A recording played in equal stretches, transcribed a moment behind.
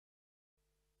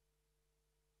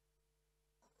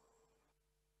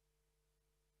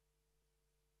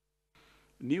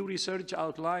New research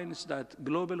outlines that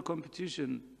global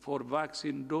competition for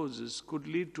vaccine doses could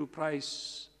lead to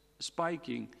price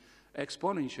spiking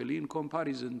exponentially in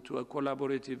comparison to a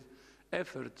collaborative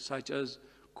effort such as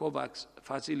COVAX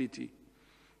facility.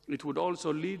 It would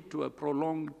also lead to a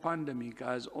prolonged pandemic,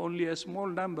 as only a small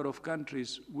number of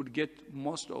countries would get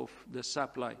most of the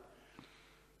supply.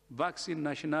 Vaccine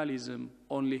nationalism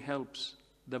only helps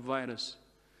the virus.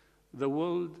 The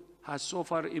world has so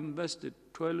far invested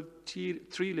 $12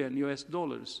 trillion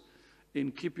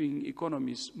in keeping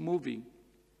economies moving.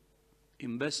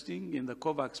 Investing in the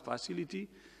COVAX facility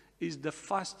is the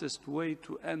fastest way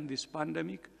to end this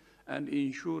pandemic and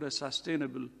ensure a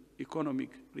sustainable economic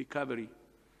recovery.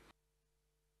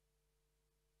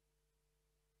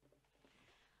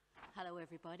 Hello,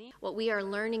 everybody. What we are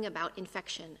learning about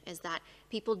infection is that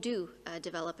people do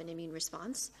develop an immune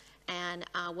response, and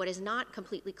what is not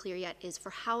completely clear yet is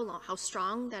for how long, how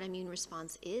strong that immune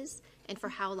response is, and for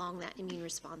how long that immune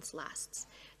response lasts.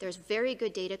 There's very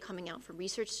good data coming out from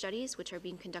research studies which are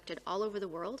being conducted all over the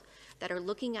world that are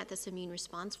looking at this immune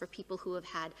response for people who have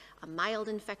had a mild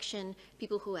infection,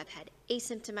 people who have had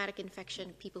asymptomatic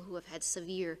infection, people who have had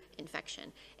severe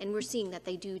infection. And we're seeing that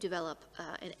they do develop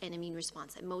an immune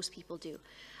response, and most people do.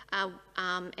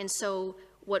 And so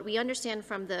what we understand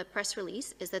from the press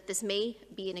release is that this may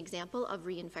be an example of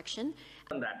reinfection.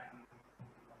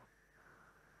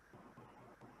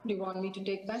 Do you want me to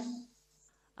take that?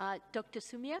 Dr.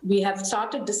 Sumia? We have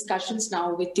started discussions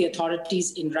now with the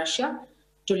authorities in Russia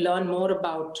to learn more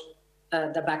about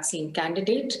the vaccine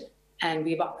candidate, and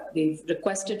we've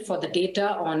requested for the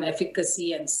data on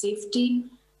efficacy and safety.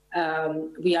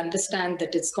 We understand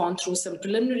that it's gone through some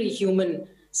preliminary human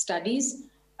studies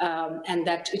and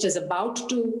that it is about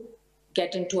to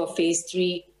get into a phase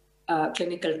 3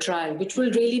 clinical trial, which will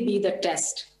really be the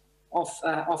test of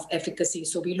efficacy.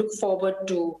 So we look forward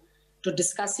to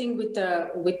discussing with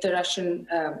the Russian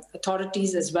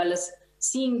authorities, as well as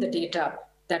seeing the data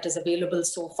that is available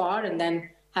so far, and then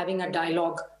having a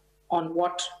dialogue on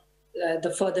what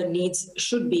the further needs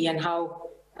should be and how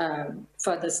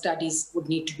further studies would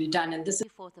need to be done. And this is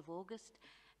 4th of August,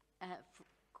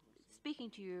 speaking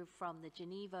to you from the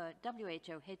Geneva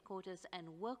WHO headquarters and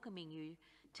welcoming you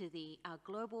to our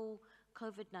global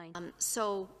COVID-19.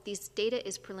 So this data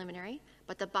is preliminary,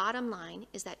 but the bottom line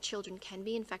is that children can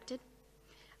be infected.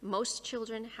 Most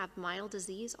children have mild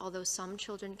disease, although some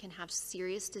children can have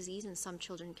serious disease and some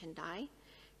children can die.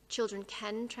 Children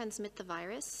can transmit the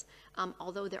virus,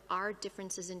 although there are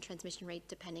differences in transmission rate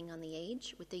depending on the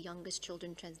age, with the youngest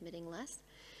children transmitting less.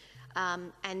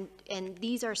 And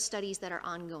these are studies that are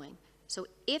ongoing. So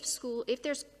if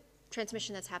there's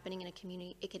transmission that's happening in a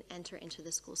community, it can enter into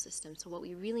the school system. So what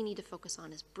we really need to focus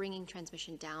on is bringing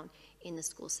transmission down in the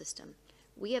school system.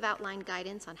 We have outlined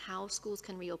guidance on how schools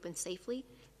can reopen safely.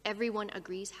 Everyone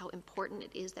agrees how important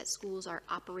it is that schools are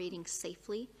operating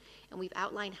safely, and we've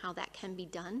outlined how that can be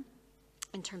done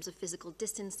in terms of physical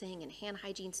distancing and hand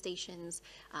hygiene stations,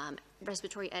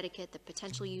 respiratory etiquette, the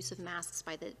potential use of masks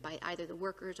by either the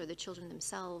workers or the children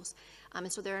themselves. And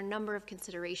so there are a number of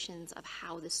considerations of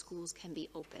how the schools can be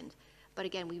opened. But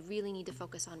again, we really need to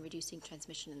focus on reducing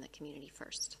transmission in the community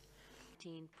first.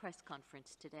 Press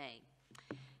conference today.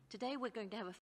 Today we're going to have a